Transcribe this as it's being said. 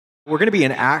We're going to be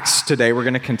in Acts today. We're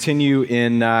going to continue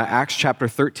in Acts chapter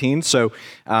 13. So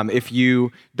if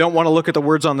you don't want to look at the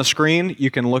words on the screen,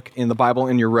 you can look in the Bible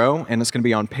in your row, and it's going to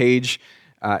be on page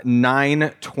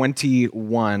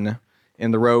 921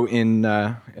 in the row in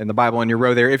the Bible in your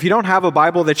row there. If you don't have a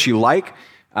Bible that you like,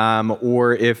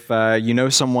 or if you know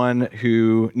someone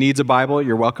who needs a Bible,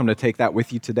 you're welcome to take that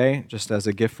with you today, just as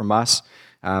a gift from us.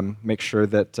 Make sure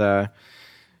that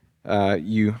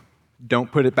you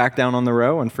don't put it back down on the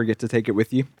row and forget to take it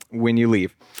with you when you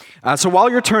leave. So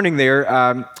while you're turning there,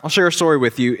 I'll share a story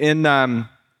with you. In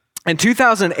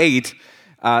 2008,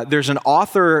 there's an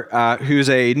author who's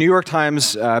a New York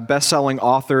Times best-selling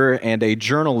author and a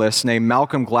journalist named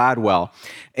Malcolm Gladwell.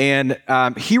 And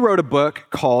he wrote a book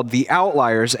called The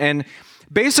Outliers. And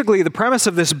basically, the premise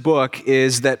of this book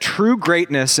is that true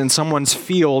greatness in someone's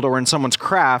field or in someone's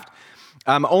craft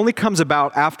only comes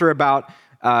about after about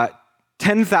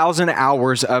 10,000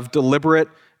 hours of deliberate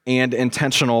and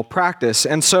intentional practice.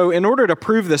 And so in order to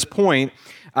prove this point,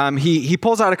 he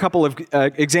pulls out a couple of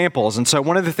examples. And so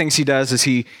one of the things he does is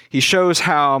he shows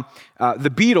how the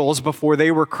Beatles, before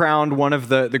they were crowned one of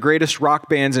the greatest rock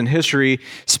bands in history,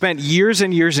 spent years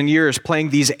and years and years playing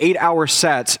these 8-hour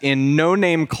sets in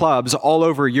no-name clubs all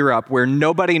over Europe where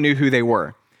nobody knew who they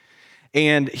were.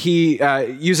 And he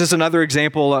uses another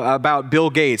example about Bill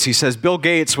Gates. He says Bill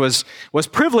Gates was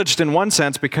privileged in one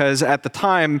sense because at the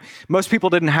time, most people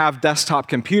didn't have desktop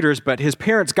computers, but his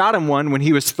parents got him one when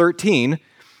he was 13.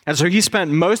 And so he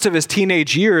spent most of his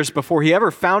teenage years before he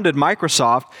ever founded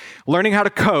Microsoft learning how to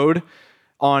code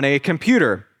on a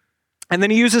computer. And then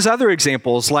he uses other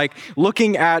examples like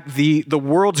looking at the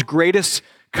world's greatest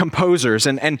composers.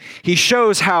 And he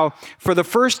shows how for the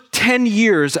first 10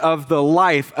 years of the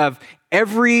life of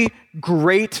every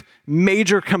great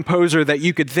major composer that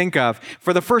you could think of,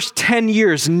 for the first 10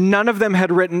 years, none of them had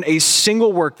written a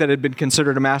single work that had been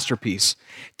considered a masterpiece.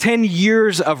 10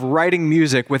 years of writing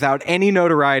music without any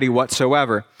notoriety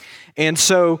whatsoever. And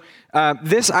so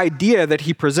this idea that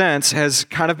he presents has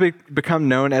kind of become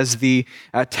known as the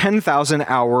 10,000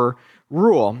 hour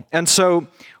rule. And so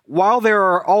while there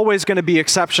are always going to be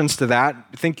exceptions to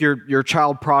that, think your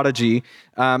child prodigy,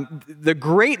 the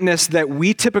greatness that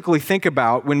we typically think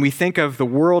about when we think of the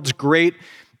world's great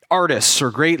artists or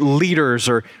great leaders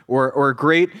or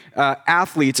great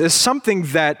athletes is something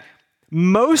that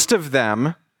most of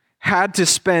them had to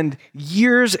spend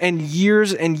years and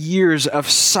years and years of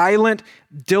silent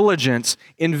diligence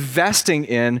investing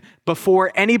in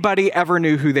before anybody ever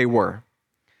knew who they were.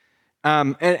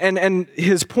 And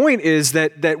his point is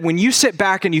that when you sit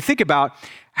back and you think about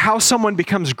how someone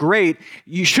becomes great,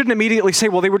 you shouldn't immediately say,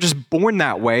 well, they were just born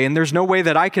that way, and there's no way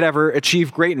that I could ever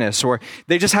achieve greatness, or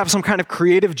they just have some kind of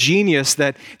creative genius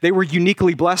that they were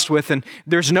uniquely blessed with, and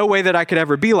there's no way that I could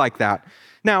ever be like that.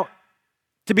 Now,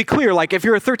 to be clear, like if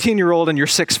you're a 13-year-old and you're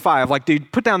 6'5", like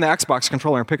dude, put down the Xbox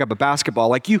controller and pick up a basketball.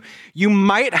 Like you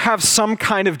might have some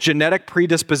kind of genetic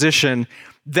predisposition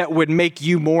that would make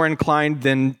you more inclined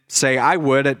than, say, I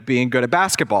would at being good at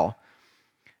basketball.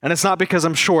 And it's not because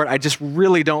I'm short, I just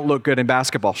really don't look good in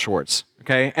basketball shorts,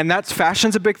 okay? And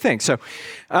fashion's a big thing. So,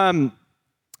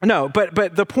 no,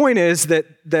 but the point is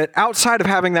that outside of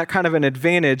having that kind of an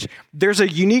advantage, there's a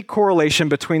unique correlation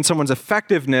between someone's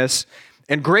effectiveness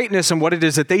and greatness in what it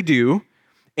is that they do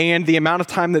and the amount of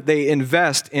time that they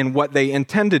invest in what they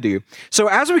intend to do. So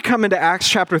as we come into Acts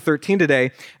chapter 13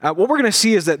 today, what we're going to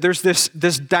see is that there's this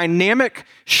dynamic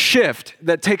shift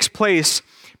that takes place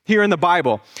here in the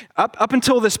Bible. Up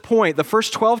until this point, the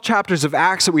first 12 chapters of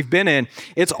Acts that we've been in,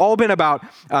 it's all been about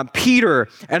Peter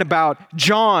and about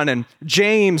John and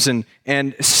James and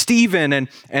Stephen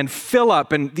and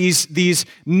Philip and these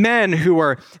men who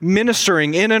are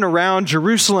ministering in and around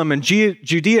Jerusalem and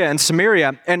Judea and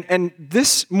Samaria. And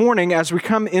this morning, as we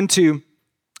come into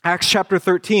Acts chapter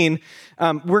 13,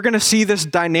 we're going to see this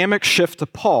dynamic shift to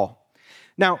Paul.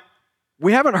 Now,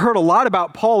 we haven't heard a lot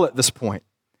about Paul at this point.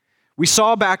 We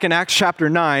saw back in Acts chapter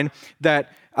 9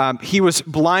 that he was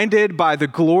blinded by the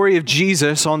glory of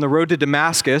Jesus on the road to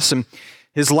Damascus, and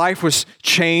his life was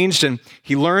changed, and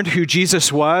he learned who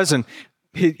Jesus was, and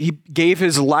he gave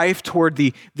his life toward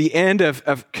the end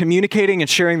of communicating and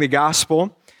sharing the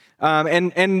gospel.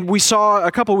 And we saw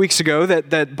a couple weeks ago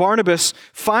that Barnabas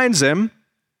finds him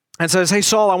and says, hey,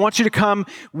 Saul, I want you to come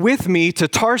with me to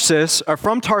Tarsus, or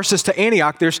from Tarsus to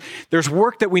Antioch. There's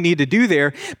work that we need to do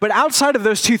there. But outside of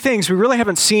those two things, we really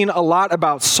haven't seen a lot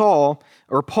about Saul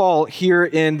or Paul here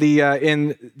in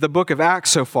the book of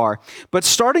Acts so far. But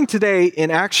starting today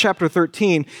in Acts chapter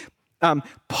 13,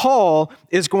 Paul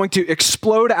is going to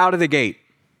explode out of the gate.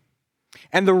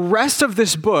 And the rest of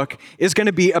this book is going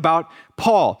to be about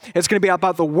Paul. It's going to be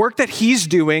about the work that he's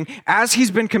doing as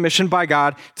he's been commissioned by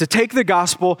God to take the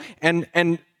gospel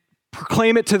and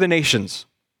proclaim it to the nations.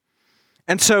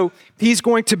 And so he's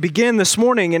going to begin this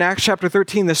morning in Acts chapter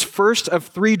 13, this first of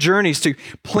 3 journeys to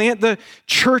plant the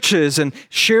churches and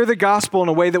share the gospel in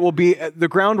a way that will be the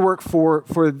groundwork for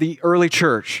the early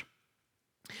church.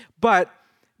 But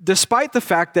despite the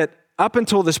fact that up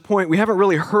until this point, we haven't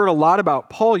really heard a lot about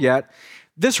Paul yet,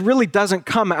 this really doesn't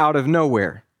come out of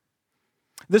nowhere.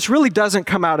 This really doesn't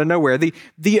come out of nowhere. The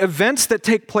events that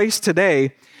take place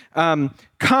today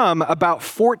come about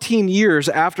 14 years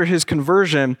after his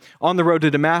conversion on the road to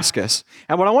Damascus.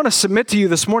 And what I want to submit to you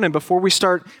this morning before we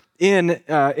start in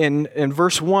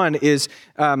verse 1 is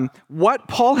what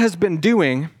Paul has been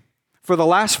doing for the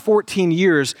last 14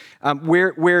 years,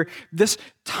 where this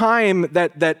time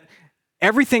that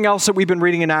everything else that we've been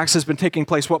reading in Acts has been taking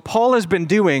place. What Paul has been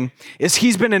doing is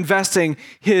he's been investing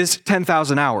his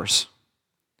 10,000 hours.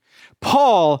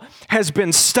 Paul has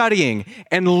been studying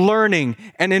and learning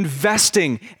and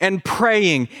investing and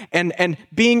praying and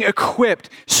being equipped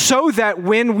so that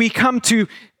when we come to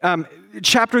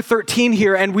chapter 13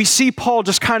 here and we see Paul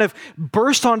just kind of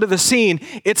burst onto the scene,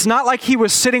 it's not like he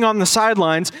was sitting on the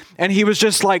sidelines and he was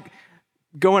just like,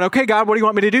 going, okay, God, what do you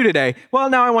want me to do today? Well,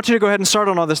 now I want you to go ahead and start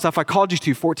on all this stuff I called you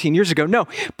to 14 years ago. No,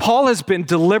 Paul has been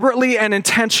deliberately and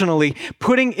intentionally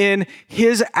putting in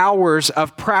his hours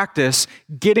of practice,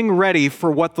 getting ready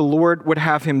for what the Lord would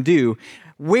have him do,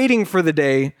 waiting for the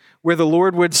day where the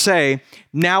Lord would say,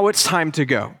 now it's time to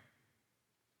go.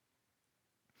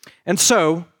 And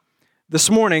so, this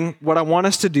morning, what I want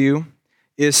us to do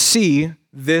is see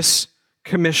this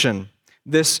commission,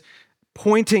 this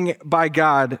pointing by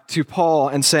God to Paul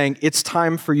and saying, it's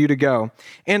time for you to go.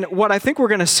 And what I think we're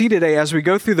going to see today as we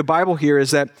go through the Bible here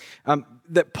is that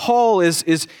that Paul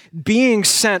is being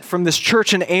sent from this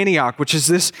church in Antioch, which is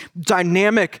this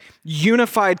dynamic,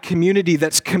 unified community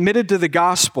that's committed to the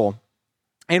gospel.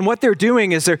 And what they're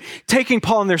doing is they're taking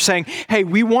Paul and they're saying, hey,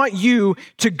 we want you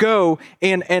to go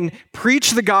and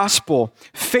preach the gospel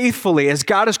faithfully as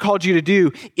God has called you to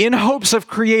do in hopes of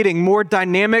creating more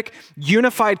dynamic,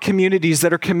 unified communities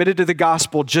that are committed to the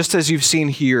gospel, just as you've seen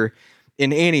here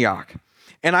in Antioch.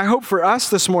 And I hope for us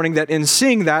this morning that in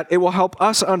seeing that, it will help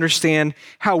us understand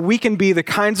how we can be the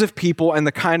kinds of people and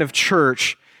the kind of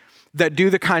church that do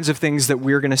the kinds of things that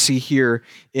we're going to see here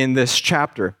in this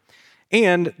chapter.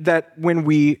 And that when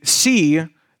we see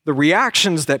the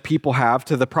reactions that people have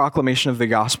to the proclamation of the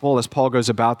gospel as Paul goes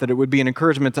about, that it would be an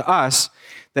encouragement to us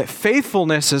that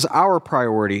faithfulness is our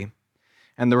priority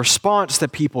and the response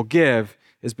that people give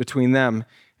is between them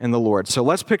and the Lord. So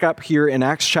let's pick up here in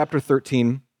Acts chapter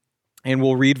 13 and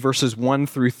we'll read verses 1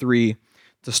 through 3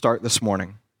 to start this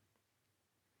morning.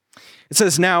 It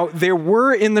says, now there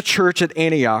were in the church at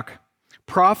Antioch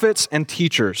prophets and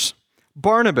teachers,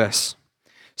 Barnabas,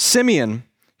 Simeon,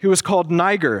 who was called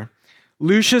Niger,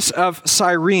 Lucius of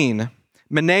Cyrene,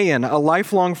 Manaen, a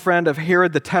lifelong friend of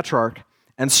Herod the Tetrarch,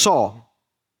 and Saul.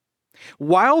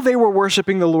 While they were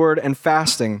worshiping the Lord and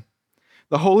fasting,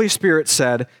 the Holy Spirit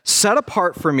said, set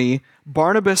apart for me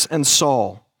Barnabas and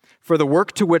Saul for the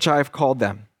work to which I have called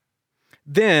them.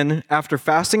 Then, after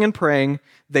fasting and praying,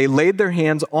 they laid their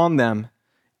hands on them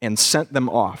and sent them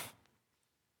off.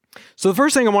 So the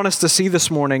first thing I want us to see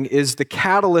this morning is the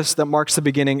catalyst that marks the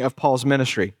beginning of Paul's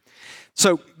ministry.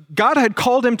 So God had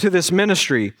called him to this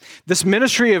ministry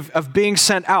of being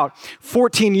sent out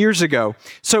 14 years ago.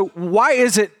 So why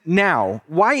is it now?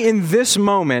 Why in this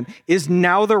moment is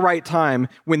now the right time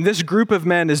when this group of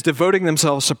men is devoting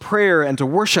themselves to prayer and to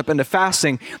worship and to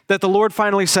fasting that the Lord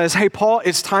finally says, hey, Paul,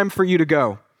 it's time for you to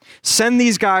go. Send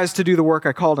these guys to do the work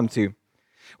I called them to.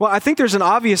 Well, I think there's an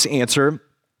obvious answer.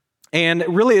 And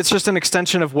really, it's just an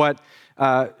extension of what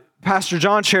Pastor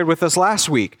John shared with us last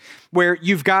week, where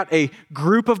you've got a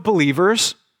group of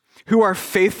believers who are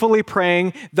faithfully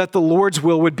praying that the Lord's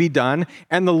will would be done,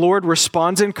 and the Lord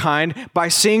responds in kind by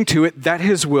seeing to it that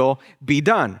his will be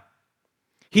done.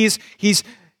 He's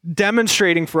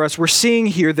demonstrating for us, we're seeing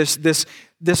here this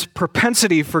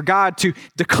propensity for God to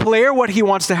declare what he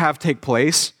wants to have take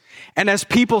place. And as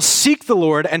people seek the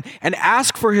Lord and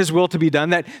ask for his will to be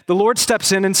done, that the Lord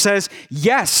steps in and says,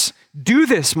 yes, do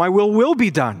this. My will be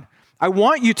done. I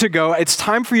want you to go. It's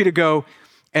time for you to go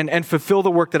and fulfill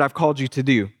the work that I've called you to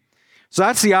do. So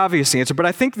that's the obvious answer. But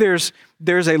I think there's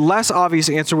a less obvious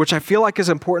answer, which I feel like is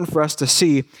important for us to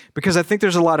see because I think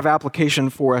there's a lot of application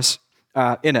for us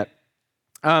in it.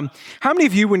 How many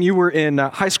of you, when you were in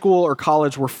high school or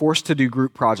college, were forced to do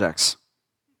group projects?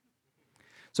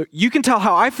 So you can tell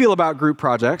how I feel about group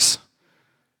projects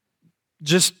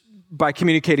just by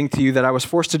communicating to you that I was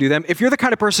forced to do them. If you're the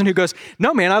kind of person who goes,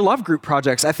 no, man, I love group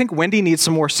projects. I think Wendy needs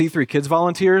some more C3 Kids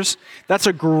volunteers. That's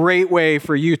a great way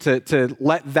for you to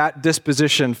let that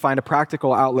disposition find a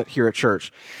practical outlet here at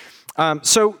church.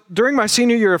 So during my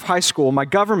senior year of high school, my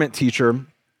government teacher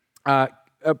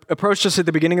approached us at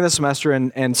the beginning of the semester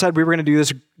and said we were going to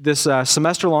do this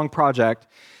semester-long project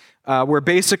where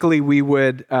basically we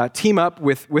would team up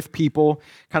with people,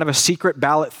 kind of a secret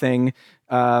ballot thing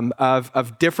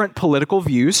of different political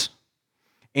views,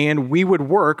 and we would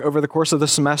work over the course of the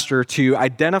semester to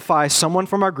identify someone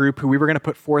from our group who we were going to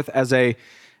put forth as a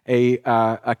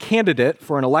candidate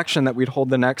for an election that we'd hold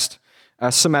the next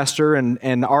semester,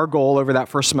 and our goal over that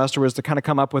first semester was to kind of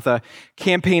come up with a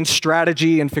campaign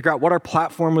strategy and figure out what our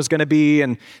platform was going to be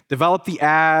and develop the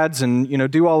ads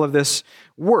and do all of this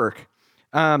work.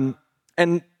 And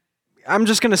I'm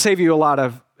just going to save you a lot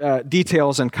of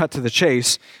details and cut to the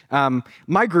chase.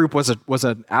 My group was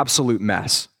an absolute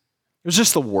mess. It was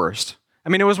just the worst. I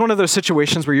mean, it was one of those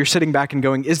situations where you're sitting back and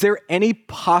going, is there any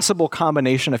possible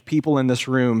combination of people in this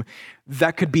room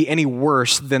that could be any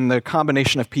worse than the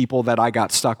combination of people that I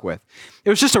got stuck with? It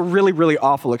was just a really, really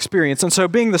awful experience. And so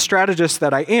being the strategist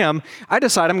that I am, I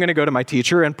decided I'm going to go to my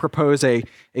teacher and propose a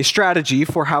strategy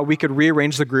for how we could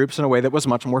rearrange the groups in a way that was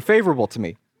much more favorable to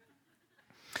me.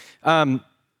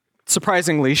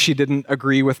 Surprisingly, she didn't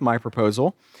agree with my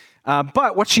proposal.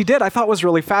 But what she did I thought was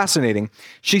really fascinating.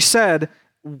 She said,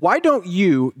 why don't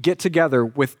you get together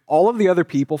with all of the other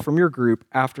people from your group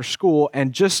after school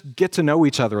and just get to know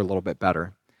each other a little bit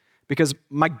better? Because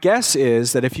my guess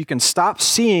is that if you can stop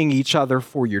seeing each other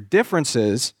for your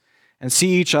differences and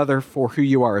see each other for who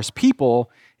you are as people,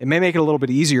 it may make it a little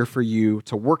bit easier for you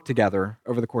to work together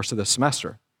over the course of this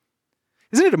semester.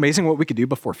 Isn't it amazing what we could do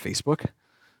before Facebook?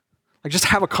 Like just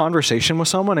have a conversation with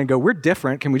someone and go, we're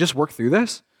different, can we just work through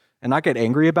this? And not get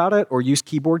angry about it or use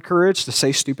keyboard courage to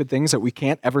say stupid things that we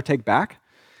can't ever take back.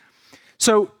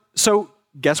 So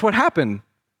guess what happened?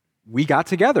 We got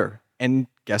together. And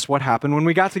guess what happened when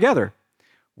we got together?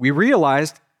 We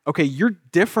realized, okay, you're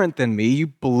different than me. You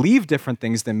believe different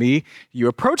things than me. You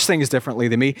approach things differently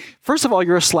than me. First of all,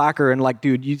 you're a slacker and like,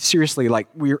 dude, you seriously, like,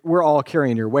 we're all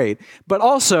carrying your weight. But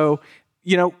also,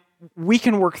 we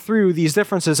can work through these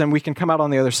differences and we can come out on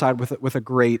the other side with a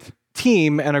great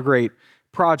team and a great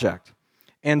project.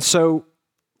 And so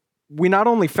we not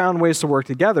only found ways to work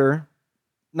together,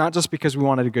 not just because we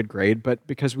wanted a good grade, but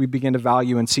because we began to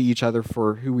value and see each other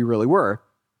for who we really were.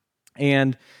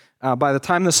 And by the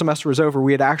time the semester was over,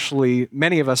 we had actually,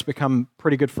 many of us, become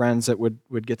pretty good friends that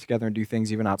would get together and do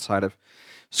things even outside of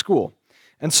school.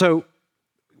 And so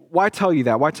why tell you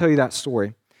that? Why tell you that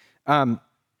story?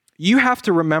 You have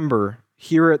to remember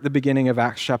here at the beginning of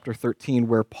Acts chapter 13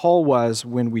 where Paul was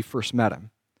when we first met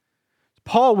him.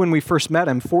 Paul, when we first met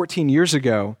him 14 years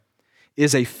ago,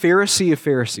 is a Pharisee of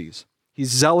Pharisees.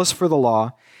 He's zealous for the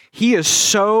law. He is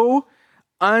so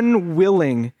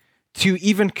unwilling to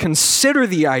even consider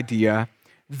the idea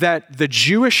that the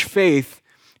Jewish faith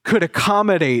could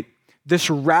accommodate this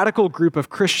radical group of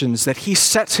Christians that he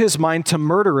sets his mind to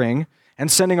murdering and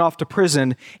sending off to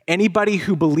prison anybody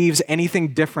who believes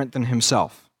anything different than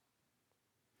himself.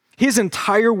 His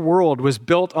entire world was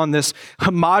built on this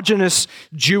homogeneous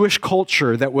Jewish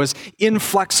culture that was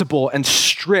inflexible and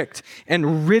strict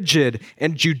and rigid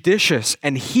and judicious,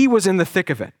 and he was in the thick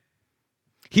of it.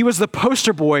 He was the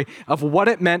poster boy of what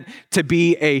it meant to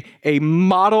be a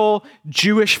model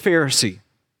Jewish Pharisee.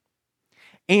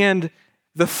 And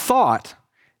the thought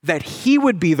that he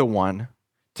would be the one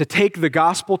to take the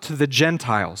gospel to the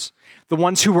Gentiles, the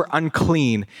ones who were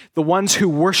unclean, the ones who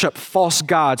worship false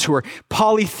gods, who are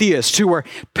polytheists, who are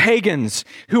pagans,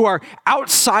 who are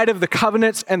outside of the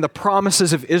covenants and the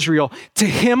promises of Israel, to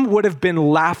him would have been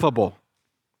laughable.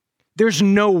 There's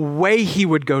no way he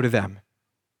would go to them.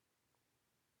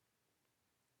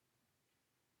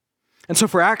 And so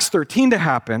for Acts 13 to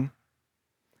happen,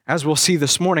 as we'll see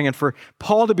this morning, and for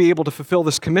Paul to be able to fulfill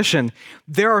this commission,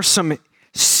 there are some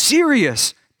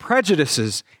serious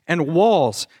prejudices and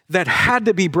walls that had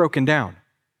to be broken down.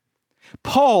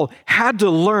 Paul had to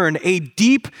learn a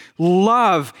deep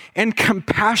love and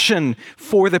compassion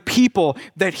for the people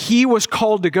that he was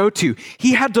called to go to.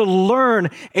 He had to learn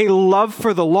a love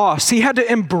for the lost. He had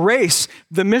to embrace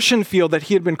the mission field that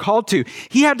he had been called to.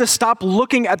 He had to stop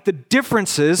looking at the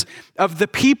differences of the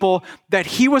people that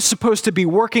he was supposed to be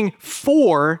working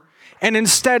for and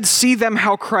instead see them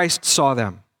how Christ saw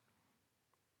them.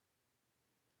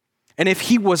 And if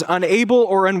he was unable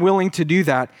or unwilling to do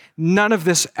that, none of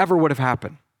this ever would have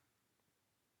happened.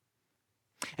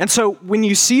 And so when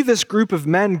you see this group of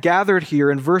men gathered here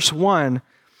in verse 1,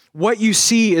 what you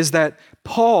see is that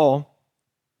Paul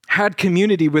had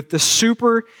community with this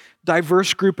super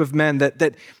diverse group of men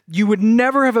that you would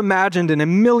never have imagined in a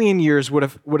million years would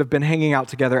have been hanging out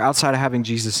together outside of having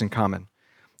Jesus in common.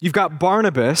 You've got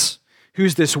Barnabas,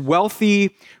 who's this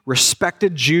wealthy,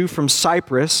 respected Jew from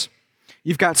Cyprus.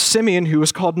 You've got Simeon, who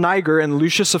was called Niger, and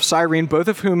Lucius of Cyrene, both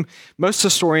of whom most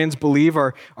historians believe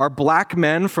are black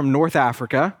men from North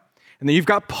Africa. And then you've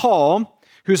got Paul,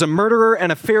 who's a murderer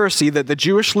and a Pharisee that the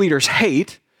Jewish leaders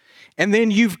hate. And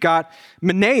then you've got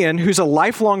Manaen, who's a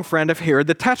lifelong friend of Herod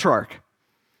the Tetrarch.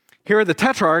 Herod the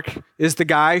Tetrarch is the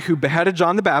guy who beheaded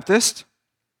John the Baptist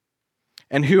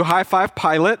and who high-fived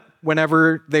Pilate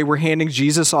whenever they were handing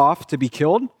Jesus off to be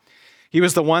killed. He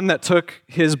was the one that took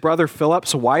his brother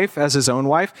Philip's wife as his own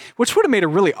wife, which would have made a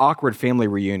really awkward family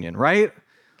reunion, right?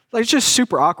 Like, it's just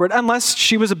super awkward, unless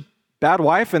she was a bad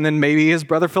wife, and then maybe his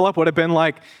brother Philip would have been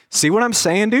like, see what I'm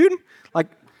saying, dude? Like,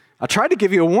 I tried to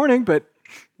give you a warning, but,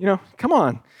 come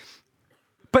on.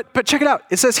 But check it out.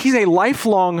 It says he's a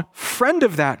lifelong friend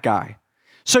of that guy.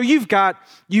 So you've got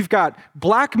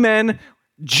black men,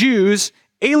 Jews,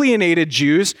 alienated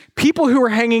Jews, people who are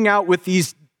hanging out with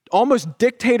these almost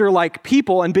dictator-like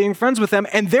people and being friends with them,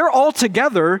 and they're all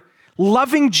together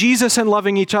loving Jesus and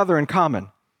loving each other in common.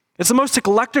 It's the most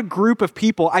eclectic group of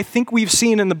people I think we've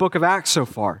seen in the book of Acts so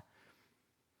far.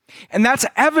 And that's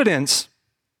evidence,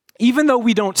 even though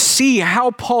we don't see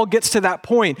how Paul gets to that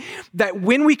point, that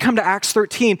when we come to Acts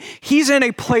 13, he's in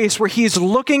a place where he's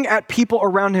looking at people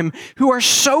around him who are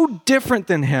so different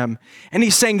than him, and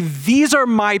he's saying, these are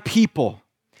my people.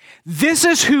 This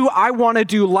is who I want to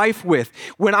do life with.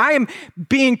 When I am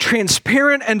being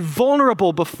transparent and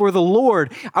vulnerable before the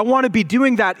Lord, I want to be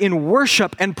doing that in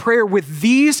worship and prayer with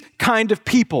these kind of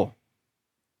people.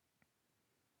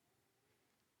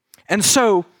 And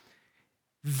so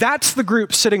that's the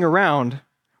group sitting around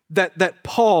that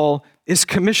Paul is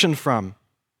commissioned from.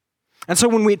 And so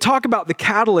when we talk about the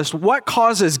catalyst, what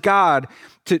causes God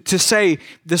to say,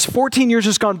 this 14 years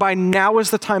has gone by, now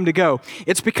is the time to go?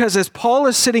 It's because as Paul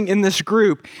is sitting in this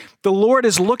group, the Lord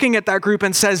is looking at that group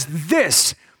and says,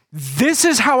 this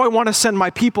is how I want to send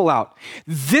my people out.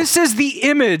 This is the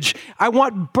image I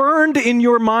want burned in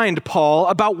your mind, Paul,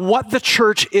 about what the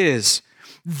church is.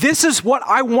 This is what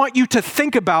I want you to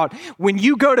think about when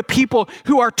you go to people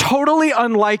who are totally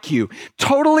unlike you,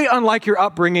 totally unlike your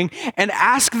upbringing, and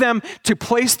ask them to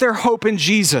place their hope in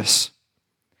Jesus.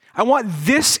 I want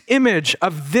this image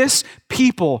of this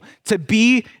people to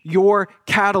be your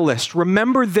catalyst.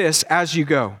 Remember this as you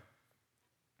go.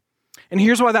 And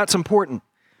here's why that's important.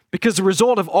 Because the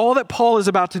result of all that Paul is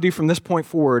about to do from this point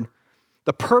forward,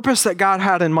 the purpose that God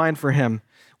had in mind for him,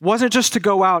 wasn't just to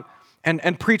go out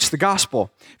and preach the gospel.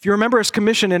 If you remember his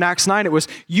commission in Acts 9, it was,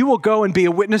 you will go and be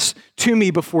a witness to me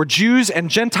before Jews and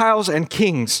Gentiles and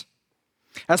kings.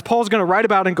 As Paul's going to write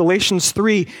about in Galatians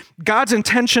 3, God's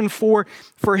intention for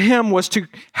him was to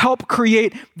help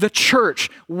create the church,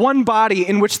 one body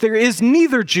in which there is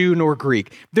neither Jew nor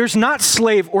Greek. There's not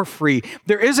slave or free.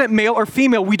 There isn't male or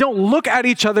female. We don't look at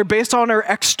each other based on our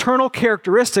external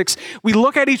characteristics. We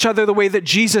look at each other the way that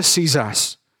Jesus sees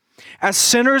us, as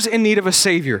sinners in need of a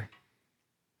Savior.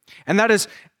 And that is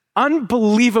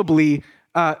unbelievably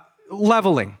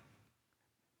leveling,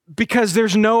 because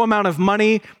there's no amount of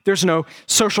money, there's no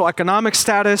social economic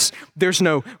status, there's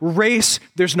no race,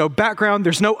 there's no background,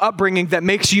 there's no upbringing that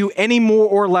makes you any more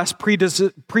or less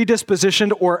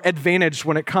predispositioned or advantaged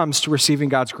when it comes to receiving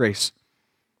God's grace.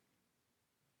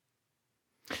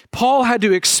 Paul had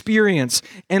to experience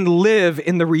and live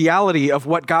in the reality of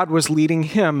what God was leading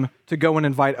him to go and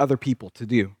invite other people to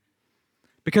do,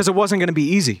 because it wasn't going to be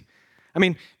easy. I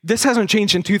mean, this hasn't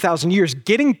changed in 2,000 years.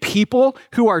 Getting people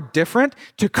who are different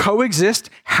to coexist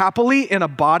happily in a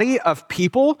body of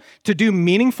people to do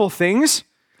meaningful things,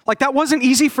 like that wasn't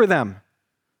easy for them.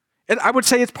 And I would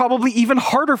say it's probably even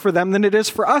harder for them than it is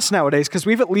for us nowadays, because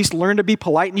we've at least learned to be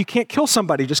polite, and you can't kill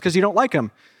somebody just because you don't like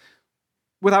them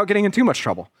without getting in too much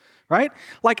trouble, right?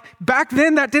 Like back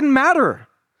then, that didn't matter.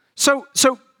 So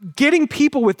getting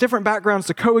people with different backgrounds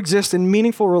to coexist in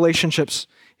meaningful relationships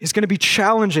is going to be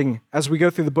challenging as we go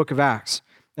through the book of Acts.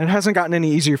 And it hasn't gotten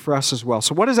any easier for us as well.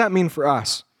 So what does that mean for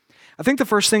us? I think the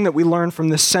first thing that we learn from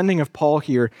this sending of Paul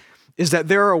here is that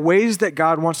there are ways that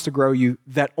God wants to grow you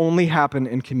that only happen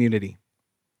in community.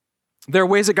 There are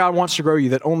ways that God wants to grow you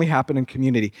that only happen in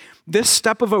community. This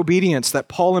step of obedience that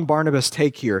Paul and Barnabas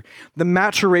take here, the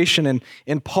maturation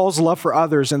in Paul's love for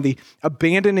others and the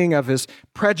abandoning of his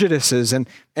prejudices and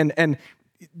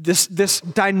this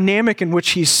dynamic in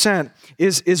which he's sent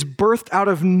is birthed out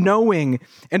of knowing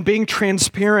and being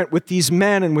transparent with these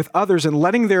men and with others and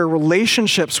letting their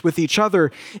relationships with each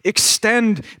other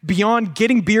extend beyond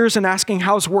getting beers and asking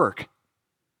how's work.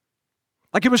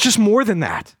 Like it was just more than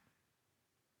that.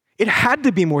 It had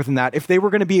to be more than that if they were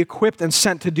going to be equipped and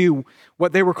sent to do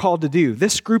what they were called to do.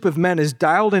 This group of men is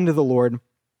dialed into the Lord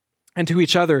and to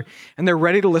each other, and they're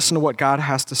ready to listen to what God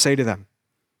has to say to them.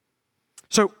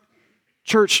 So,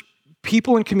 church,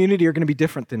 people in community are going to be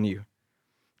different than you.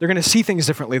 They're going to see things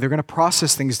differently. They're going to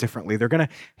process things differently. They're going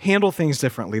to handle things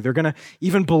differently. They're going to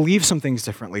even believe some things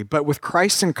differently. But with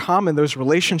Christ in common, those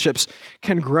relationships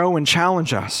can grow and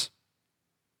challenge us.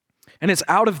 And it's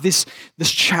out of this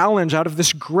challenge, out of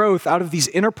this growth, out of these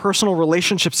interpersonal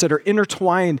relationships that are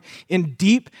intertwined in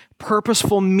deep,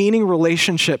 purposeful, meaning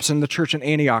relationships in the church in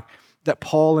Antioch that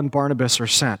Paul and Barnabas are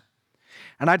sent.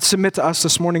 And I'd submit to us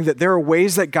this morning that there are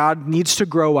ways that God needs to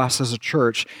grow us as a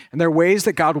church, and there are ways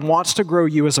that God wants to grow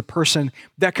you as a person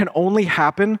that can only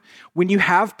happen when you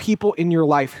have people in your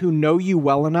life who know you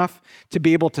well enough to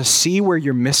be able to see where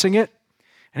you're missing it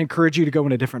and encourage you to go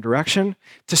in a different direction,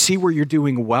 to see where you're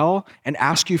doing well and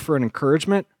ask you for an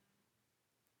encouragement,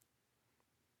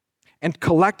 and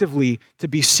collectively to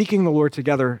be seeking the Lord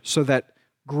together so that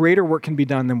greater work can be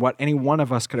done than what any one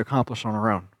of us could accomplish on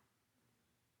our own.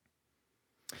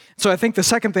 So I think the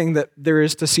second thing that there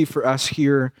is to see for us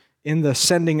here in the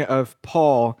sending of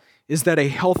Paul is that a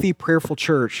healthy, prayerful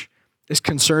church is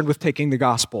concerned with taking the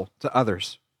gospel to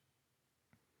others.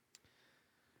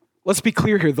 Let's be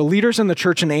clear here. The leaders in the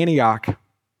church in Antioch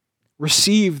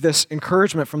received this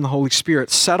encouragement from the Holy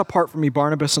Spirit. Set apart for me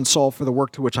Barnabas and Saul for the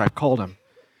work to which I've called them.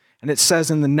 And it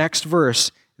says in the next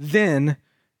verse, then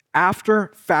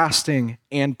after fasting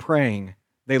and praying,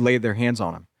 they laid their hands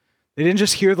on him. They didn't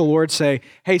just hear the Lord say,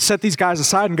 hey, set these guys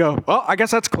aside and go, well, I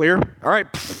guess that's clear. All right,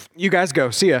 you guys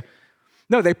go, see ya.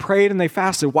 No, they prayed and they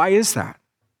fasted. Why is that?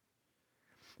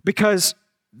 Because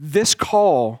this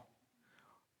call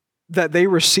that they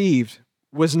received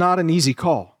was not an easy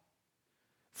call.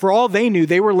 For all they knew,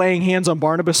 they were laying hands on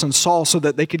Barnabas and Saul so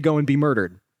that they could go and be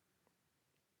murdered.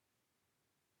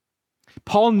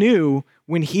 Paul knew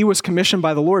when he was commissioned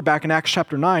by the Lord back in Acts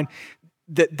chapter 9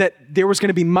 that there was going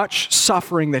to be much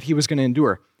suffering that he was going to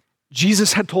endure.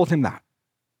 Jesus had told him that.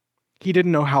 He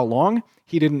didn't know how long,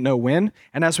 he didn't know when,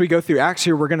 and as we go through Acts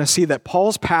here, we're going to see that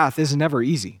Paul's path is never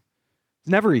easy. It's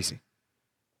never easy.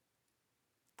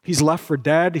 He's left for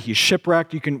dead. He's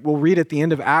shipwrecked. We'll read at the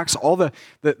end of Acts all the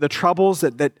troubles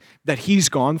that he's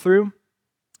gone through.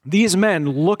 These men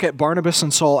look at Barnabas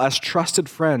and Saul as trusted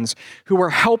friends who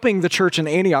are helping the church in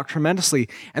Antioch tremendously.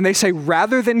 And they say,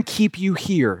 rather than keep you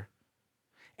here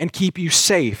and keep you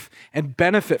safe and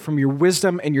benefit from your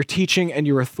wisdom and your teaching and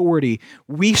your authority,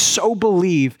 we so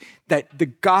believe that the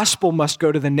gospel must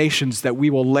go to the nations that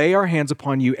we will lay our hands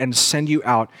upon you and send you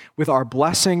out with our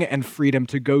blessing and freedom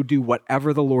to go do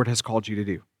whatever the Lord has called you to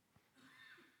do.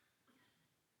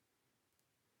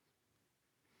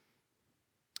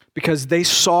 Because they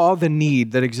saw the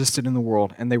need that existed in the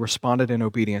world and they responded in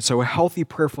obedience. So a healthy,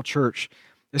 prayerful church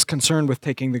is concerned with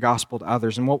taking the gospel to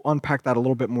others. And we'll unpack that a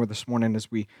little bit more this morning as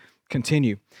we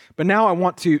continue. But now I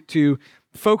want to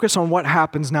focus on what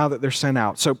happens now that they're sent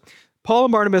out. So Paul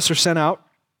and Barnabas are sent out.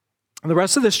 And the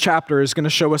rest of this chapter is going to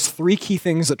show us three key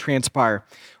things that transpire.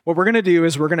 What we're going to do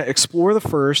is we're going to explore the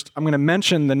first, I'm going to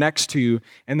mention the next two,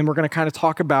 and then we're going to kind of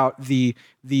talk about the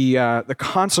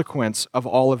consequence of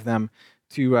all of them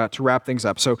to wrap things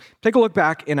up. So take a look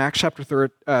back in Acts chapter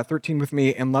 13 with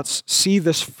me, and let's see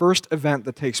this first event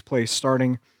that takes place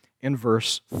starting in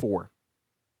verse 4.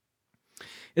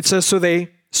 It says,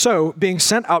 So being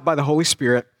sent out by the Holy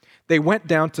Spirit, they went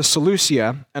down to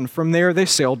Seleucia, and from there they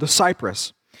sailed to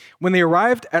Cyprus. When they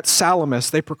arrived at Salamis,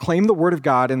 they proclaimed the word of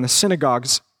God in the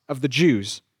synagogues of the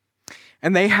Jews,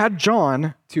 and they had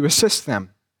John to assist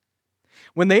them.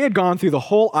 When they had gone through the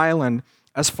whole island,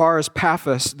 as far as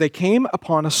Paphos, they came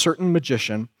upon a certain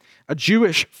magician, a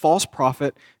Jewish false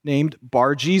prophet named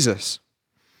Bar-Jesus.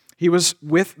 He was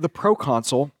with the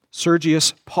proconsul,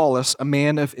 Sergius Paulus, a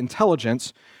man of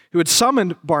intelligence, who had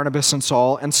summoned Barnabas and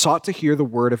Saul and sought to hear the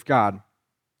word of God.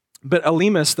 But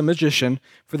Elymas the magician,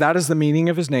 for that is the meaning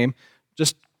of his name,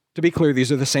 just to be clear,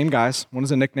 these are the same guys. One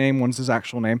is a nickname, one is his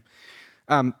actual name.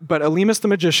 But Elymas the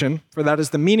magician, for that is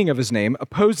the meaning of his name,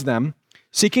 opposed them,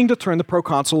 seeking to turn the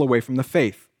proconsul away from the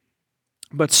faith.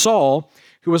 But Saul,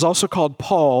 who was also called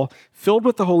Paul, filled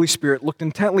with the Holy Spirit, looked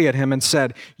intently at him and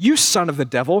said, You son of the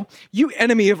devil, you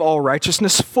enemy of all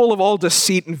righteousness, full of all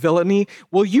deceit and villainy,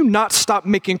 will you not stop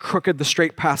making crooked the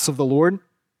straight paths of the Lord?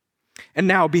 And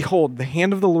now, behold, the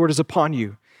hand of the Lord is upon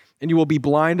you, and you will be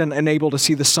blind and unable to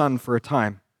see the sun for a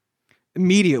time.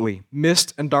 Immediately,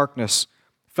 mist and darkness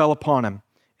fell upon him,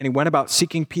 and he went about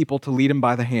seeking people to lead him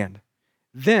by the hand.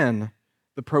 Then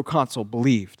the proconsul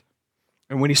believed.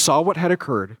 And when he saw what had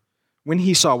occurred, when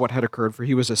he saw what had occurred, for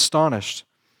he was astonished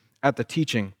at the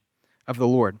teaching of the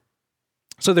Lord.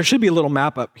 So there should be a little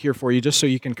map up here for you, just so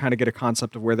you can kind of get a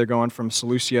concept of where they're going from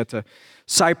Seleucia to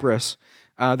Cyprus.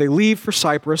 They leave for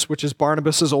Cyprus, which is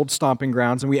Barnabas' old stomping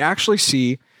grounds, and we actually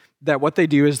see that what they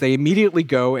do is they immediately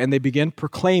go and they begin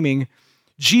proclaiming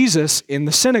Jesus in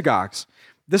the synagogues.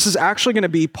 This is actually going to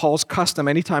be Paul's custom.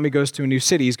 Anytime he goes to a new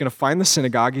city, he's going to find the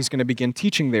synagogue, he's going to begin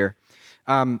teaching there.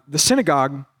 The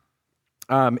synagogue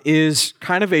is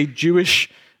kind of a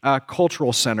Jewish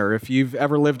cultural center. If you've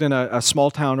ever lived in a small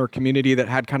town or community that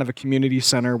had kind of a community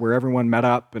center where everyone met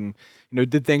up and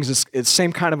did things, it's the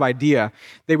same kind of idea.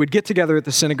 They would get together at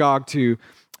the synagogue to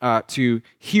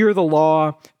hear the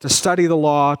law, to study the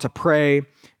law, to pray,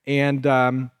 and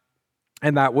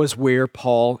that was where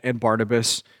Paul and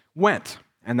Barnabas went.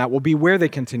 And that will be where they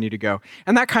continue to go.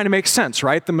 And that kind of makes sense,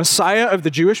 right? The Messiah of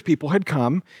the Jewish people had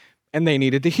come, and they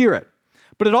needed to hear it.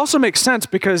 But it also makes sense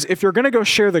because if you're going to go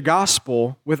share the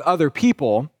gospel with other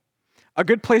people, a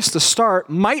good place to start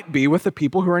might be with the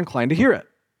people who are inclined to hear it,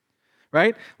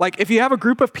 right? Like if you have a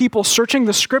group of people searching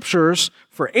the scriptures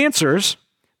for answers,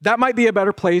 that might be a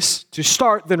better place to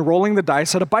start than rolling the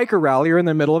dice at a biker rally or in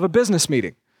the middle of a business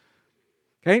meeting.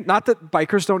 Okay, not that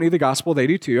bikers don't need the gospel, they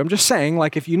do too. I'm just saying,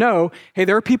 like, if you know, hey,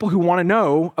 there are people who want to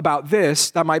know about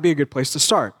this, that might be a good place to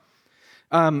start.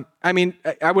 I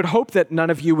would hope that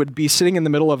none of you would be sitting in the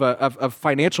middle of a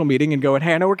financial meeting and going,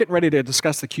 hey, I know we're getting ready to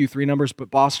discuss the Q3 numbers, but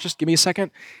boss, just give me a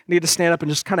second. I need to stand up and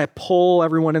just kind of pull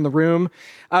everyone in the room.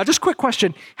 Just quick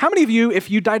question. How many of you, if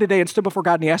you died today and stood before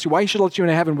God and he asked you why he should let you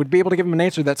into heaven, would be able to give him an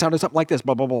answer that sounded something like this,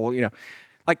 blah, blah, blah,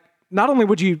 Like, not only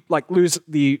would you, lose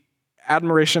the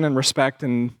admiration and respect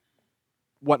and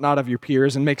whatnot of your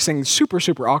peers and make things super,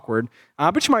 super awkward,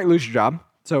 but you might lose your job.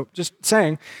 So just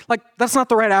saying, that's not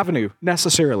the right avenue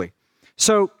necessarily.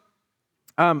 So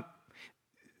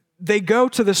they go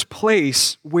to this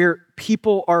place where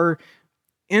people are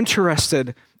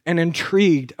interested and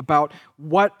intrigued about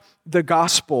what the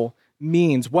gospel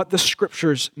means, what the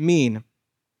scriptures mean.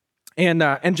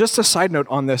 And just a side note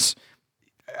on this,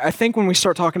 I think when we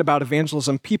start talking about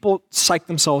evangelism, people psych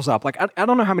themselves up. I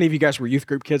don't know how many of you guys were youth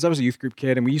group kids. I was a youth group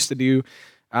kid, and we used to do,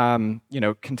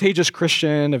 Contagious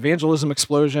Christian, Evangelism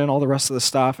Explosion, all the rest of the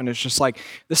stuff. And it's just like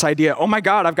this idea, oh my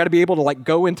God, I've got to be able to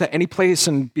go into any place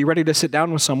and be ready to sit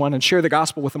down with someone and share the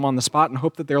gospel with them on the spot and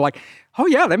hope that they're like, oh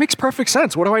yeah, that makes perfect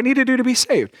sense. What do I need to do to be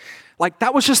saved?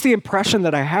 That was just the impression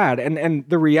that I had. And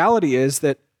the reality is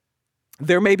that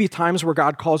there may be times where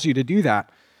God calls you to do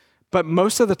that. But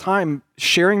most of the time,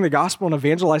 sharing the gospel and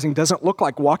evangelizing doesn't look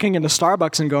like walking into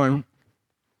Starbucks and going,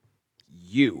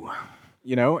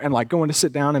 and going to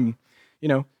sit down and,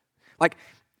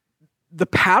 the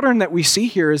pattern that we see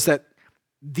here is that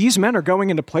these men are going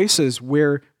into places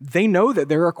where they know that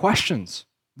there are questions.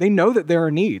 They know that there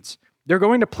are needs. They're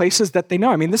going to places that they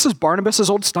know. This is Barnabas'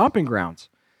 old stomping grounds.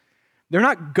 They're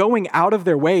not going out of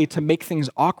their way to make things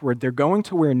awkward. They're going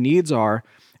to where needs are,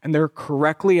 and they're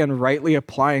correctly and rightly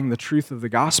applying the truth of the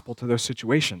gospel to those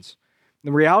situations.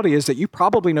 The reality is that you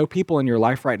probably know people in your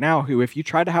life right now who, if you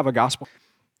try to have a gospel,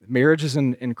 marriage is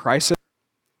in crisis,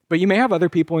 but you may have other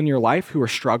people in your life who are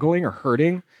struggling or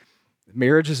hurting.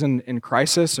 Marriage is in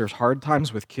crisis. There's hard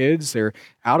times with kids. They're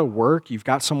out of work. You've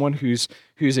got someone who's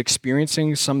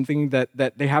experiencing something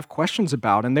that they have questions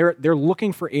about, and they're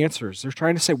looking for answers. They're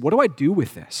trying to say, what do I do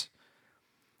with this?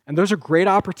 And those are great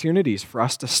opportunities for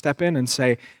us to step in and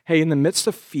say, hey, in the midst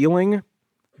of feeling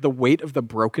the weight of the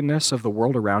brokenness of the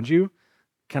world around you,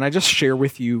 can I just share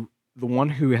with you the one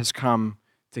who has come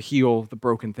to heal the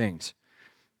broken things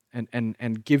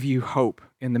and give you hope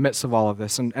in the midst of all of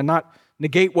this and not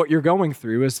negate what you're going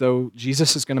through as though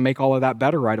Jesus is going to make all of that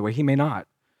better right away. He may not.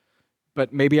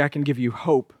 But maybe I can give you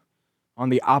hope on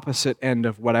the opposite end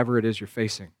of whatever it is you're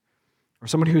facing. Or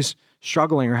someone who's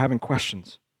struggling or having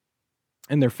questions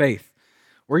in their faith,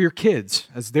 or your kids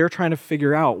as they're trying to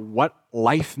figure out what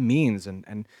life means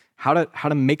and how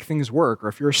to make things work, or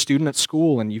if you're a student at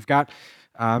school and you've got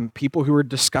people who are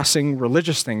discussing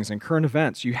religious things and current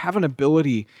events, you have an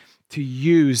ability to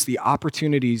use the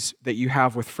opportunities that you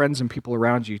have with friends and people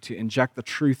around you to inject the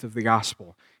truth of the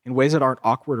gospel in ways that aren't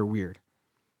awkward or weird.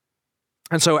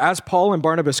 And so as Paul and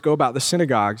Barnabas go about the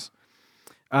synagogues,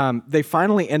 they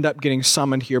finally end up getting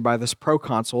summoned here by this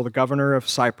proconsul, the governor of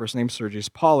Cyprus named Sergius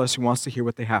Paulus, who wants to hear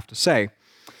what they have to say.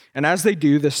 And as they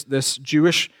do, this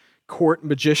Jewish court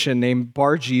magician named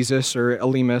Bar-Jesus or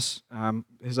Elymas,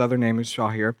 his other name we saw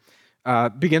here,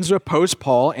 begins to oppose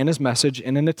Paul and his message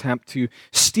in an attempt to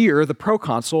steer the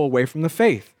proconsul away from the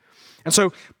faith. And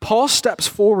so Paul steps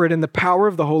forward in the power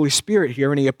of the Holy Spirit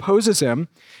here, and he opposes him,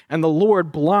 and the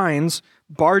Lord blinds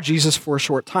Bar Jesus for a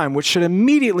short time, which should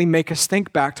immediately make us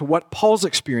think back to what Paul's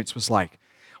experience was like.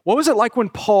 What was it like when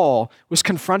Paul was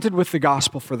confronted with the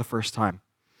gospel for the first time?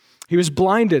 He was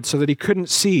blinded so that he couldn't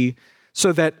see,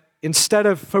 so that instead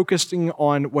of focusing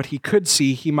on what he could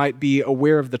see, he might be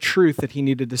aware of the truth that he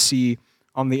needed to see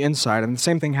on the inside. And the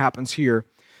same thing happens here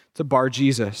to Bar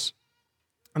Jesus.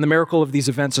 And the miracle of these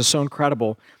events is so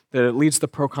incredible that it leads the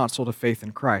proconsul to faith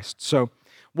in Christ. So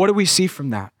what do we see from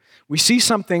that? We see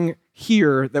something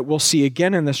here that we'll see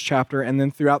again in this chapter and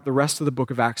then throughout the rest of the book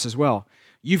of Acts as well.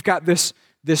 You've got this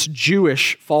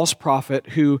Jewish false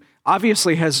prophet who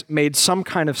obviously has made some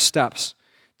kind of steps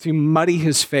to muddy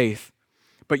his faith.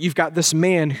 But you've got this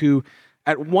man who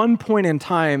at one point in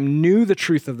time knew the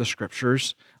truth of the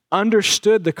scriptures,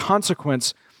 understood the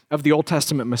consequence of the Old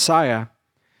Testament Messiah,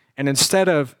 and instead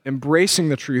of embracing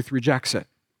the truth, rejects it.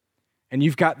 And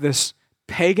you've got this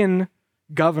pagan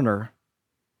governor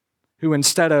who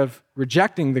instead of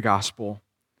rejecting the gospel,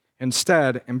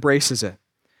 instead embraces it.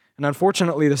 And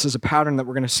unfortunately, this is a pattern that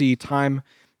we're going to see time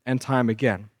and time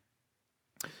again.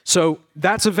 So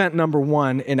that's event number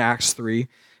 1 in Acts 3.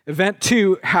 Event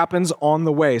 2 happens on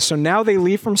the way. So now they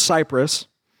leave from Cyprus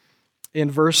in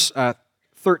verse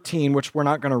 13, which we're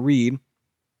not going to read,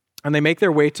 and they make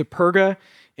their way to Perga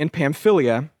in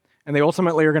Pamphylia, and they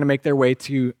ultimately are going to make their way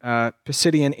to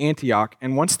Pisidian Antioch.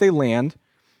 And once they land,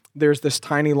 there's this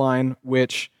tiny line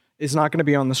which is not going to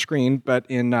be on the screen, but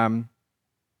in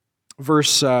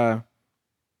verse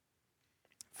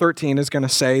 13 is going to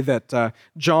say that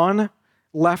John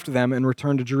left them and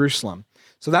returned to Jerusalem.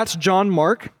 So that's John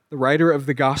Mark, the writer of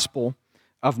the Gospel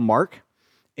of Mark,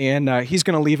 and he's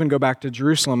going to leave and go back to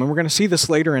Jerusalem. And we're going to see this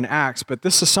later in Acts, but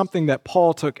this is something that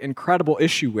Paul took incredible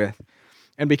issue with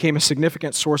and became a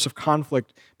significant source of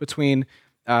conflict between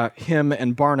him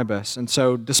and Barnabas. And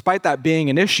so despite that being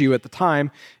an issue at the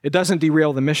time, it doesn't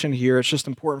derail the mission here. It's just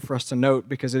important for us to note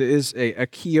because it is a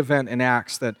key event in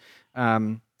Acts that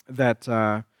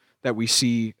we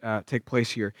see take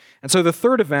place here. And so the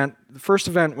third event, the first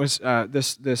event was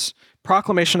this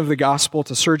proclamation of the gospel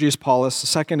to Sergius Paulus. The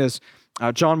second is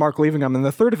John Mark leaving them. And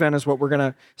the third event is what we're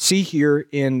going to see here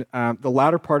in the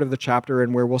latter part of the chapter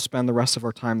and where we'll spend the rest of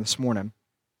our time this morning.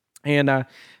 And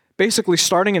basically,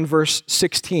 starting in verse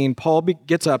 16, Paul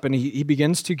gets up and he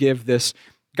begins to give this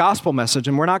gospel message.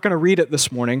 And we're not going to read it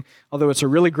this morning, although it's a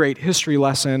really great history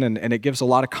lesson and it gives a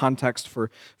lot of context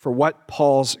for what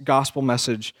Paul's gospel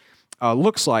message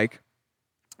looks like.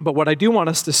 But what I do want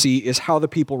us to see is how the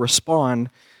people respond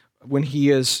when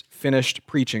he is finished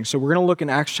preaching. So we're going to look in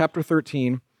Acts chapter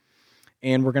 13,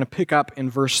 and we're going to pick up in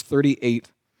verse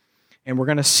 38. And we're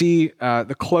going to see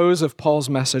the close of Paul's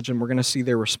message, and we're going to see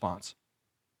their response.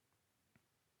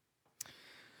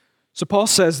 So Paul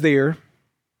says there,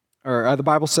 or the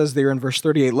Bible says there in verse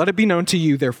 38, "Let it be known to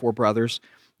you, therefore, brothers,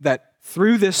 that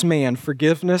through this man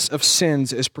forgiveness of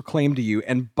sins is proclaimed to you,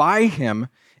 and by him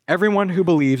everyone who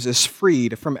believes is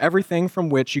freed from everything from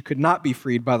which you could not be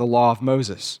freed by the law of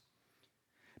Moses.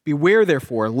 Beware,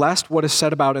 therefore, lest what is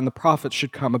said about in the prophets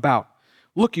should come about.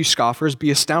 Look, you scoffers,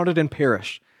 be astounded and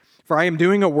perish. For I am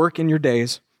doing a work in your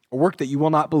days, a work that you will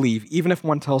not believe, even if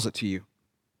one tells it to you."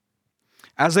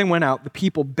 As they went out, the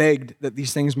people begged that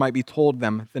these things might be told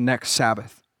them the next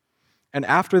Sabbath. And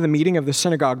after the meeting of the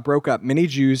synagogue broke up, many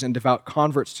Jews and devout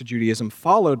converts to Judaism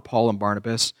followed Paul and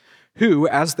Barnabas, who,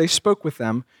 as they spoke with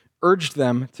them, urged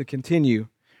them to continue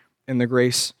in the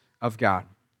grace of God.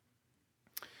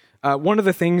 One of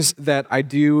the things that I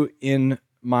do in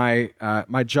my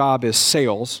job is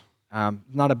sales.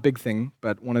 Not a big thing,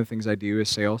 but one of the things I do is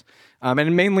sales.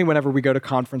 And mainly whenever we go to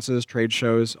conferences, trade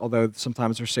shows, although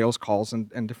sometimes there's sales calls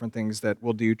and different things that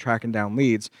we'll do tracking down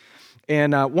leads.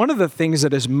 And one of the things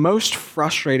that is most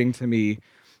frustrating to me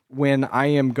when I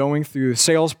am going through the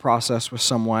sales process with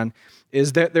someone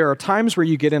is that there are times where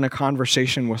you get in a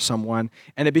conversation with someone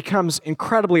and it becomes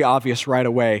incredibly obvious right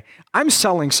away, I'm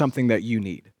selling something that you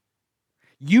need.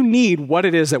 You need what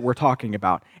it is that we're talking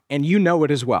about, and you know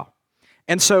it as well.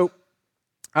 And so,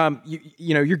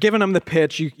 you're giving them the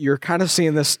pitch, you're kind of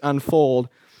seeing this unfold,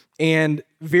 and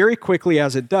very quickly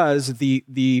as it does,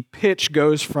 the pitch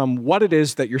goes from what it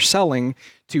is that you're selling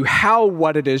to how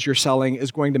what it is you're selling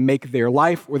is going to make their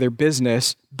life or their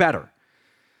business better.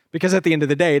 Because at the end of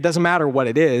the day, it doesn't matter what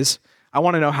it is. I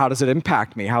want to know, how does it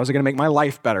impact me? How is it going to make my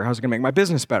life better? How is it going to make my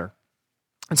business better?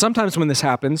 And sometimes when this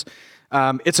happens,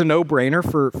 it's a no-brainer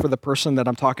for the person that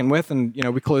I'm talking with, and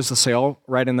we close the sale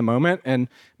right in the moment and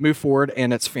move forward,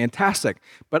 and it's fantastic.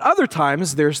 But other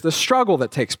times, there's the struggle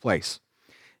that takes place.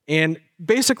 And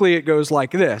basically, it goes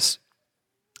like this.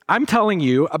 I'm telling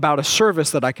you about a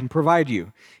service that I can provide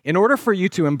you. In order for you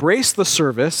to embrace the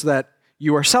service that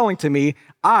you are selling to me,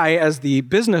 I, as the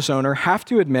business owner, have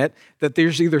to admit that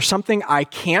there's either something I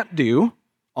can't do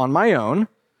on my own,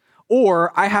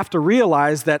 or I have to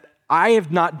realize that I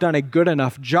have not done a good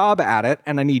enough job at it,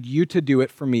 and I need you to do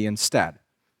it for me instead.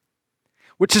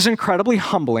 Which is incredibly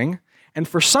humbling, and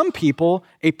for some people,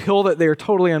 a pill that they are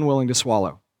totally unwilling to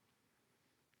swallow.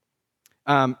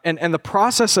 And the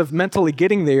process of mentally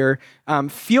getting there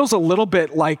feels a little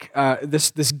bit like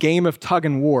this game of tug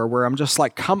and war, where I'm just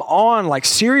like, come on, like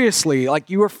seriously, like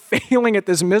you are failing at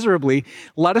this miserably.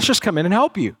 Let us just come in and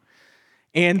help you.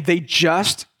 And they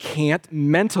just can't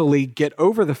mentally get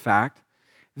over the fact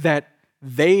that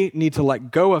they need to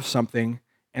let go of something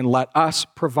and let us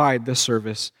provide the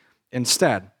service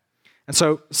instead. And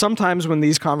so sometimes when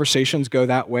these conversations go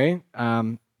that way,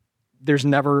 there's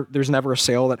never a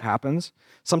sale that happens.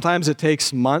 Sometimes it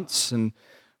takes months and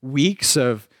weeks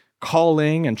of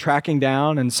calling and tracking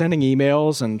down and sending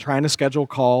emails and trying to schedule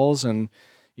calls and,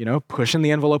 pushing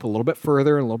the envelope a little bit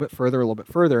further and a little bit further, a little bit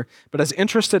further. But as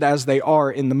interested as they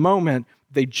are in the moment,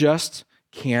 they just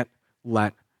can't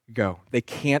let go. They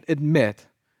can't admit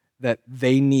that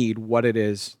they need what it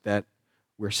is that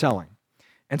we're selling.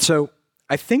 And so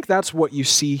I think that's what you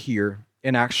see here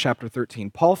in Acts chapter 13.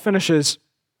 Paul finishes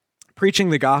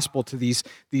preaching the gospel to these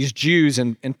Jews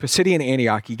in Pisidian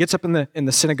Antioch. He gets up in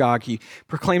the synagogue, he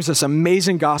proclaims this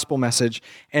amazing gospel message,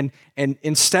 and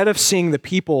instead of seeing the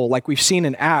people, like we've seen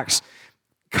in Acts,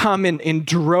 come in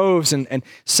droves and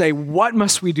say, what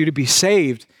must we do to be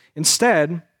saved?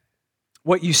 Instead,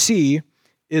 what you see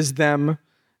is them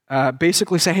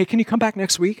basically say, hey, can you come back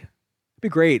next week? It'd be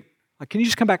great. Like, can you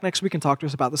just come back next week and talk to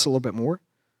us about this a little bit more?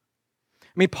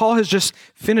 I mean, Paul has just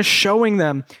finished showing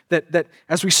them that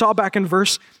as we saw back in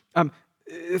verse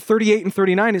 38 and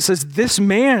 39, it says, this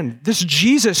man, this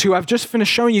Jesus who I've just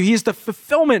finished showing you, he is the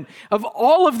fulfillment of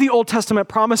all of the Old Testament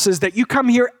promises that you come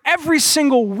here every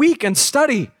single week and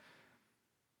study.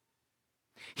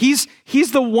 He's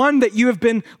the one that you have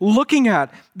been looking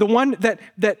at, the one that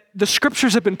the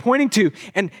scriptures have been pointing to,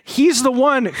 and he's the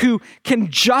one who can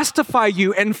justify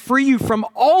you and free you from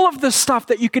all of the stuff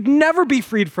that you could never be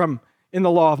freed from in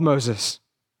the law of Moses.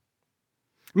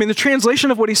 I mean, the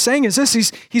translation of what he's saying is this.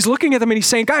 He's looking at them and he's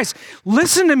saying, guys,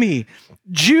 listen to me.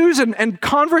 Jews and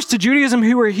converts to Judaism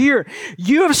who are here,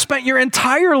 you have spent your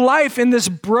entire life in this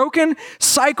broken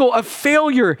cycle of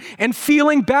failure and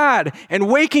feeling bad and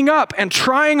waking up and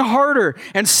trying harder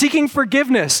and seeking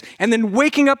forgiveness and then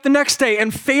waking up the next day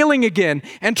and failing again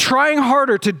and trying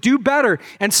harder to do better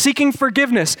and seeking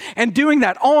forgiveness and doing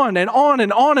that on and on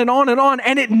and on and on and on,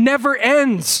 and it never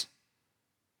ends.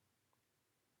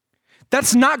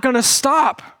 That's not going to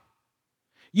stop.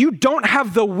 You don't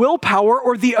have the willpower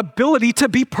or the ability to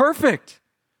be perfect.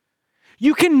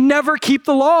 You can never keep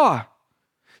the law.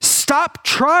 Stop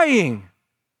trying.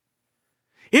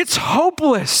 It's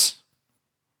hopeless.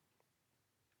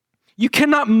 You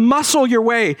cannot muscle your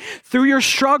way through your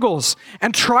struggles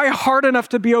and try hard enough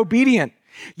to be obedient.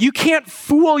 You can't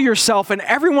fool yourself and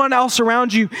everyone else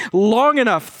around you long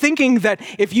enough thinking that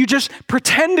if you just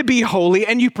pretend to be holy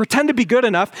and you pretend to be good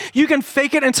enough, you can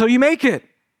fake it until you make it.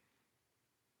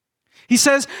 He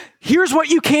says, here's what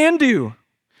you can do.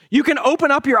 You can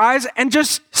open up your eyes and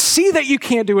just see that you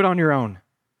can't do it on your own.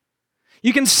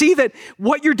 You can see that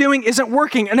what you're doing isn't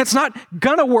working and it's not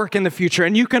gonna work in the future,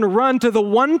 and you can run to the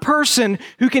one person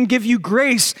who can give you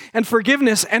grace and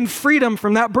forgiveness and freedom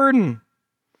from that burden.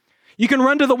 You can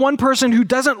run to the one person who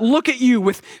doesn't look at you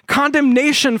with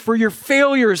condemnation for your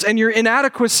failures and your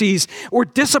inadequacies or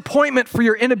disappointment for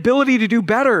your inability to do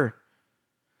better.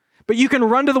 But you can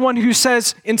run to the one who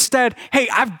says instead, hey,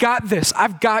 I've got this.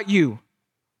 I've got you.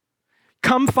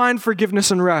 Come find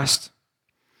forgiveness and rest.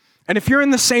 And if you're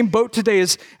in the same boat today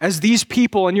as these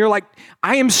people and you're like,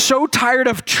 I am so tired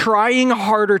of trying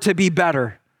harder to be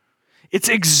better. It's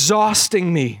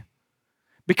exhausting me.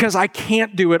 Because I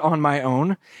can't do it on my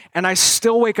own, and I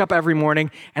still wake up every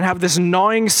morning and have this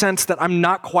gnawing sense that I'm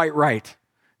not quite right,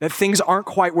 that things aren't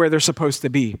quite where they're supposed to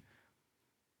be.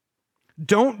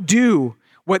 Don't do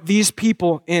what these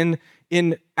people in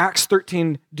Acts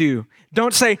 13 do.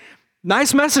 Don't say,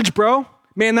 nice message, bro.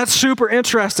 Man, that's super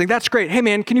interesting. That's great. Hey,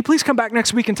 man, can you please come back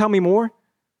next week and tell me more?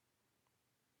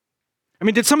 I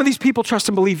mean, did some of these people trust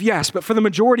and believe? Yes, but for the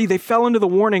majority, they fell into the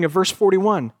warning of verse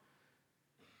 41.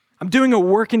 I'm doing a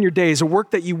work in your days, a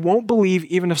work that you won't believe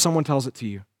even if someone tells it to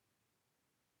you.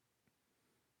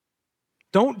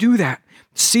 Don't do that.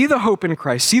 See the hope in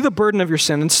Christ. See the burden of your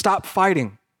sin and stop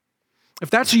fighting.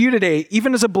 If that's you today,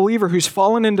 even as a believer who's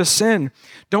fallen into sin,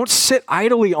 don't sit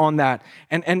idly on that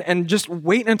and just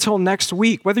wait until next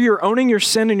week. Whether you're owning your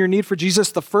sin and your need for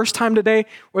Jesus the first time today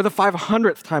or the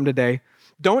 500th time today,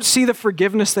 Don't see the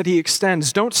forgiveness that he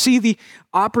extends. Don't see the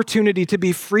opportunity to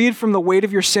be freed from the weight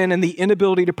of your sin and the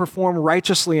inability to perform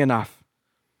righteously enough.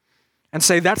 And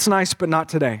say, that's nice, but not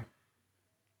today.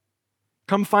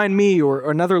 Come find me or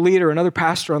another leader, another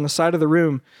pastor on the side of the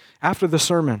room after the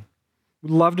sermon.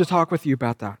 We'd love to talk with you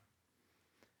about that.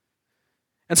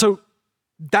 And so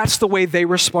that's the way they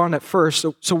respond at first.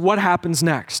 So what happens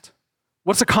next?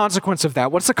 What's the consequence of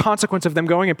that? What's the consequence of them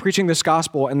going and preaching this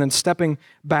gospel and then stepping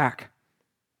back?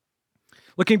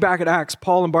 Looking back at Acts,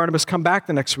 Paul and Barnabas come back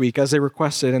the next week as they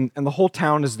requested, and the whole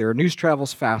town is there. News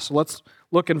travels fast. So let's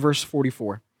look in verse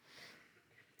 44.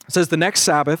 It says, the next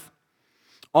Sabbath,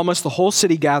 almost the whole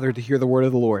city gathered to hear the word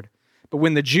of the Lord. But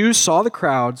when the Jews saw the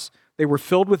crowds, they were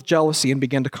filled with jealousy and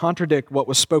began to contradict what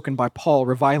was spoken by Paul,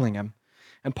 reviling him.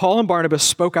 And Paul and Barnabas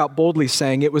spoke out boldly,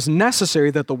 saying, it was necessary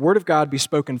that the word of God be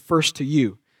spoken first to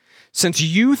you. Since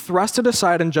you thrust it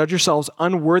aside and judge yourselves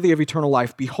unworthy of eternal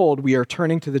life, behold, we are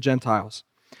turning to the Gentiles.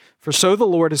 For so the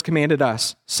Lord has commanded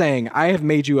us, saying, I have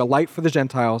made you a light for the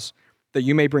Gentiles, that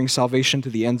you may bring salvation to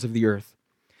the ends of the earth.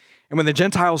 And when the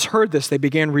Gentiles heard this, they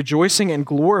began rejoicing and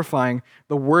glorifying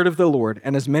the word of the Lord,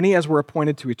 and as many as were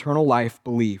appointed to eternal life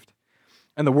believed.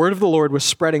 And the word of the Lord was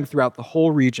spreading throughout the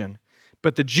whole region.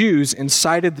 But the Jews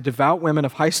incited the devout women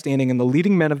of high standing and the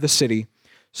leading men of the city,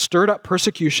 stirred up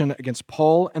persecution against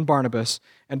Paul and Barnabas,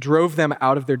 and drove them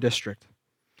out of their district.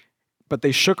 But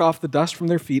they shook off the dust from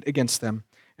their feet against them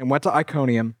and went to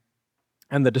Iconium,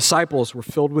 and the disciples were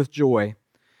filled with joy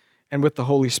and with the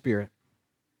Holy Spirit.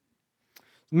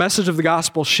 The message of the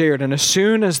gospel shared, and as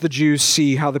soon as the Jews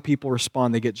see how the people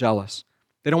respond, they get jealous.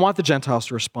 They don't want the Gentiles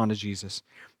to respond to Jesus.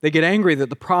 They get angry that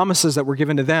the promises that were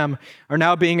given to them are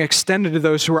now being extended to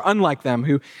those who are unlike them,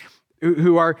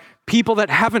 who are people that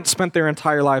haven't spent their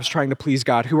entire lives trying to please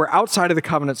God, who are outside of the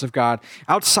covenants of God,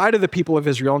 outside of the people of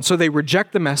Israel. And so they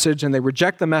reject the message and they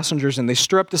reject the messengers and they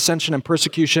stir up dissension and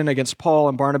persecution against Paul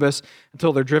and Barnabas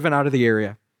until they're driven out of the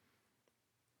area.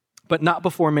 But not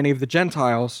before many of the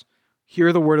Gentiles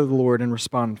hear the word of the Lord and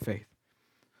respond in faith.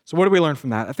 So what do we learn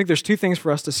from that? I think there's two things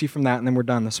for us to see from that, and then we're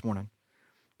done this morning.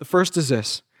 The first is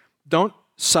this: don't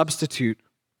substitute,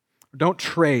 don't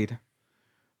trade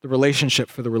the relationship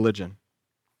for the religion.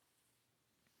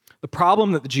 The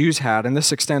problem that the Jews had, and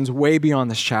this extends way beyond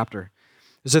this chapter,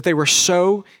 is that they were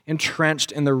so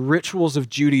entrenched in the rituals of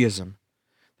Judaism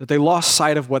that they lost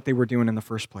sight of what they were doing in the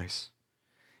first place.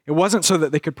 It wasn't so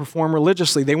that they could perform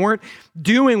religiously. They weren't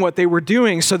doing what they were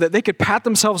doing so that they could pat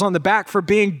themselves on the back for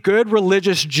being good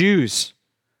religious Jews.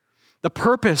 The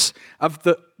purpose of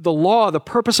the law, the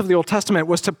purpose of the Old Testament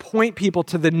was to point people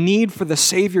to the need for the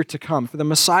Savior to come, for the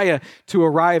Messiah to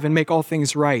arrive and make all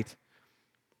things right.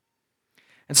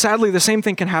 And sadly, the same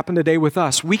thing can happen today with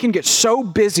us. We can get so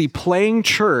busy playing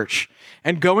church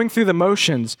and going through the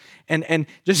motions and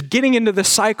just getting into the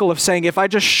cycle of saying, if I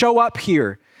just show up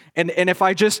here, and if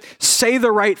I just say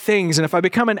the right things, and if I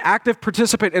become an active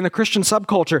participant in the Christian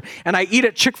subculture, and I eat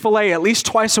at Chick-fil-A at least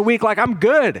twice a week, like I'm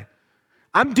good.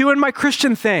 I'm doing my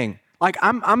Christian thing. Like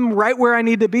I'm right where I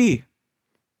need to be.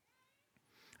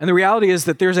 And the reality is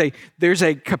that there's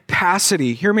a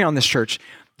capacity, hear me on this, church,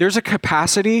 there's a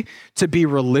capacity to be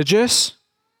religious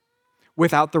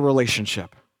without the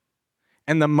relationship.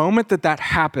 And the moment that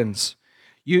happens,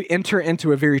 you enter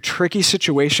into a very tricky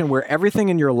situation where everything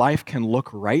in your life can look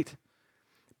right,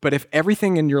 but if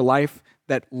everything in your life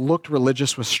that looked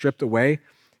religious was stripped away,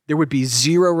 there would be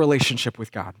zero relationship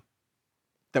with God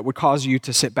that would cause you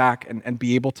to sit back and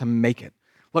be able to make it.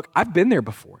 Look, I've been there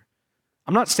before.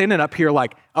 I'm not standing up here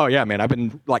like, oh yeah, man, I've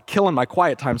been like killing my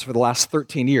quiet times for the last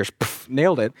 13 years. Pff,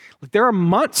 nailed it. Like, there are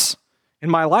months in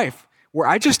my life where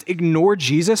I just ignore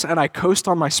Jesus and I coast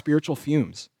on my spiritual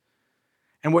fumes.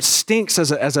 And what stinks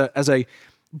as a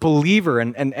believer,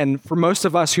 and for most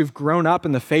of us who've grown up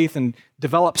in the faith and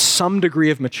developed some degree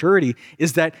of maturity,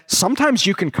 is that sometimes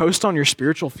you can coast on your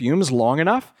spiritual fumes long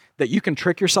enough that you can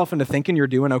trick yourself into thinking you're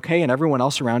doing okay and everyone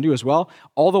else around you as well,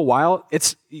 all the while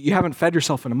you haven't fed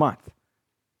yourself in a month. I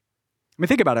mean,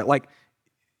 think about it. Like,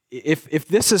 if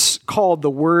this is called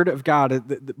the Word of God,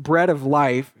 the bread of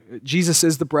life, Jesus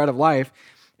is the bread of life,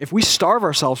 if we starve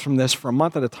ourselves from this for a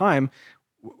month at a time,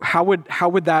 how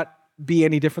would that be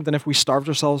any different than if we starved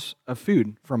ourselves of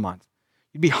food for a month?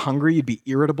 You'd be hungry, you'd be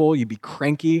irritable, you'd be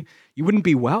cranky, you wouldn't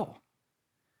be well.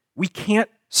 We can't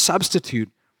substitute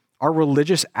our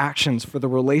religious actions for the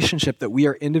relationship that we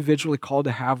are individually called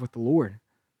to have with the Lord.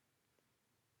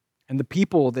 And the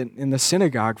people that in the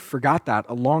synagogue forgot that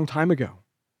a long time ago.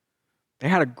 They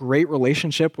had a great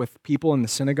relationship with people in the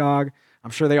synagogue.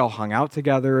 I'm sure they all hung out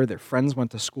together. Their friends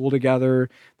went to school together.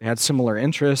 They had similar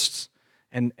interests.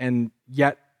 And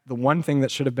yet the one thing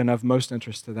that should have been of most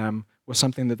interest to them was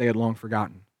something that they had long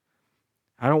forgotten.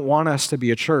 I don't want us to be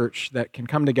a church that can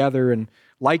come together and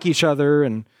like each other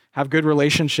and have good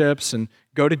relationships and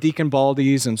go to Deacon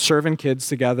Baldy's and serving kids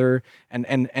together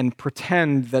and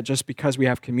pretend that just because we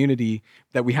have community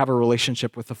that we have a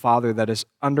relationship with the Father that is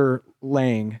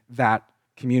underlaying that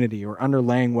community or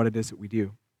underlaying what it is that we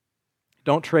do.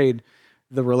 Don't trade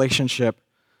the relationship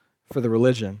for the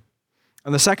religion.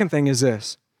 And the second thing is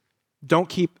this: don't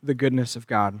keep the goodness of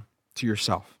God to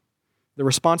yourself. The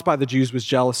response by the Jews was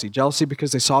jealousy. Jealousy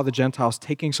because they saw the Gentiles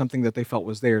taking something that they felt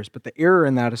was theirs. But the error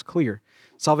in that is clear.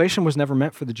 Salvation was never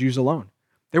meant for the Jews alone.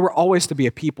 They were always to be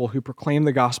a people who proclaimed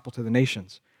the gospel to the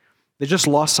nations. They just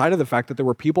lost sight of the fact that there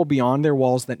were people beyond their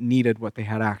walls that needed what they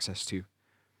had access to.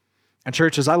 And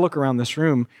church, as I look around this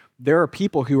room, there are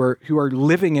people who are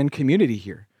living in community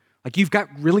here. Like, you've got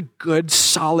really good,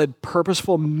 solid,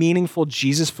 purposeful, meaningful,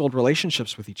 Jesus-filled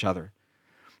relationships with each other.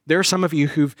 There are some of you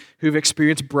who've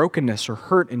experienced brokenness or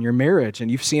hurt in your marriage, and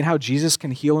you've seen how Jesus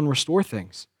can heal and restore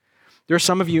things. There are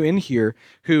some of you in here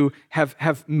who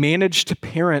have managed to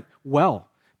parent well,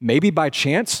 maybe by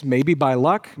chance, maybe by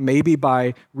luck, maybe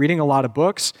by reading a lot of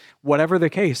books, whatever the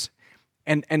case.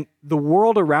 And the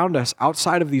world around us,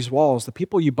 outside of these walls, the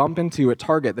people you bump into at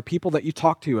Target, the people that you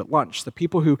talk to at lunch, the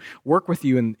people who work with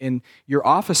you in your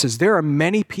offices, there are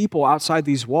many people outside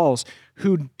these walls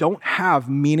who don't have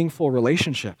meaningful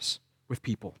relationships with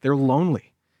people. They're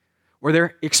lonely, or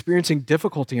they're experiencing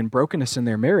difficulty and brokenness in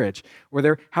their marriage, or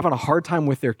they're having a hard time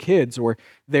with their kids, or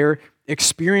they're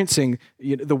experiencing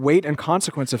the weight and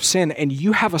consequence of sin, and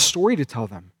you have a story to tell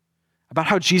them about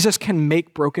how Jesus can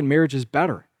make broken marriages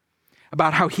better,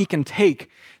 about how he can take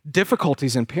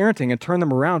difficulties in parenting and turn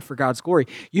them around for God's glory.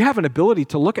 You have an ability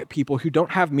to look at people who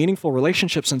don't have meaningful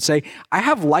relationships and say, I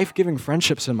have life-giving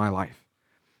friendships in my life.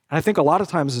 And I think a lot of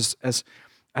times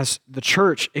as the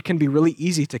church, it can be really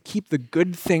easy to keep the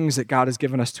good things that God has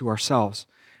given us to ourselves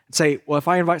and say, well, if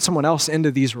I invite someone else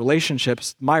into these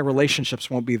relationships, my relationships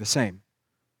won't be the same.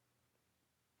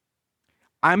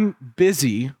 I'm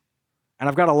busy and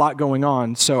I've got a lot going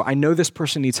on, so I know this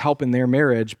person needs help in their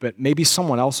marriage, but maybe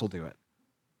someone else will do it.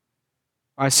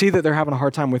 I see that they're having a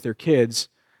hard time with their kids.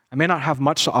 I may not have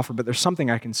much to offer, but there's something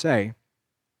I can say.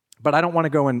 But I don't want to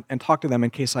go and talk to them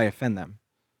in case I offend them,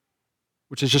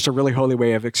 which is just a really holy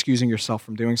way of excusing yourself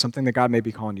from doing something that God may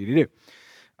be calling you to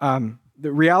do.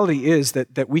 The reality is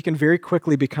that we can very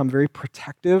quickly become very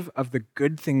protective of the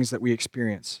good things that we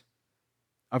experience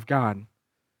of God.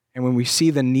 And when we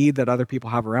see the need that other people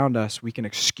have around us, we can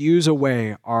excuse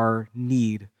away our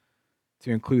need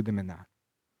to include them in that.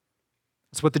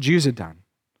 That's what the Jews had done.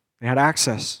 They had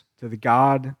access to the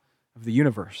God of the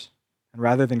universe. And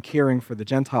rather than caring for the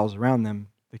Gentiles around them,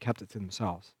 they kept it to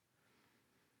themselves.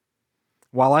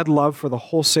 While I'd love for the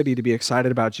whole city to be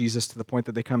excited about Jesus to the point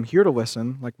that they come here to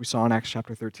listen, like we saw in Acts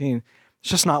chapter 13, it's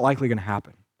just not likely going to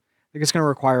happen. I think it's going to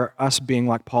require us being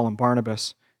like Paul and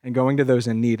Barnabas and going to those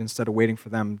in need instead of waiting for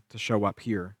them to show up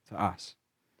here to us.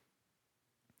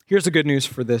 Here's the good news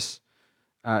for this,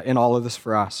 in all of this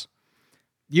for us.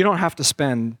 You don't have to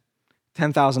spend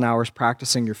 10,000 hours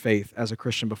practicing your faith as a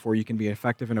Christian before you can be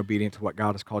effective and obedient to what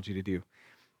God has called you to do.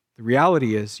 The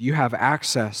reality is you have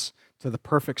access to the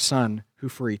perfect Son who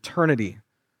for eternity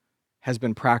has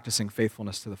been practicing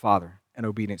faithfulness to the Father and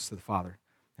obedience to the Father.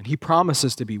 And he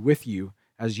promises to be with you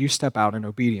as you step out in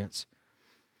obedience.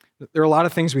 There are a lot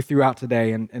of things we threw out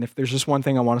today, and if there's just one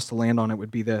thing I want us to land on, it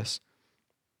would be this.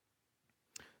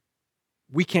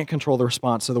 We can't control the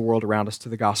response of the world around us to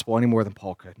the gospel any more than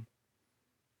Paul could. In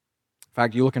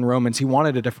fact, you look in Romans, he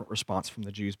wanted a different response from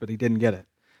the Jews, but he didn't get it.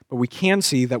 But we can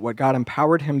see that what God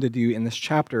empowered him to do in this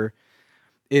chapter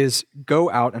is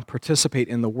go out and participate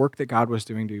in the work that God was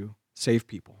doing to save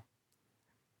people.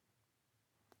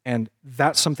 And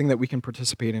that's something that we can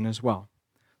participate in as well.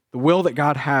 The will that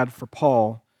God had for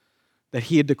Paul, that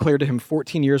he had declared to him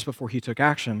 14 years before he took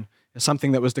action, is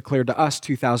something that was declared to us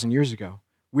 2,000 years ago.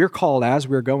 We're called as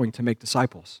we're going to make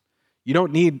disciples. You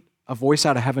don't need a voice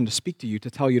out of heaven to speak to you to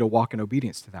tell you to walk in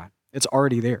obedience to that. It's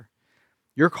already there.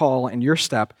 Your call and your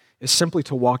step is simply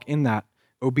to walk in that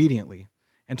obediently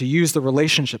and to use the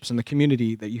relationships and the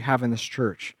community that you have in this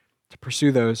church to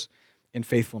pursue those in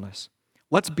faithfulness.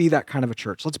 Let's be that kind of a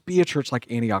church. Let's be a church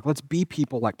like Antioch. Let's be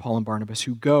people like Paul and Barnabas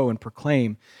who go and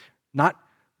proclaim, not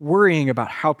worrying about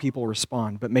how people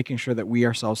respond, but making sure that we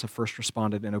ourselves have first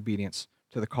responded in obedience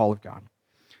to the call of God.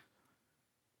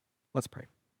 Let's pray.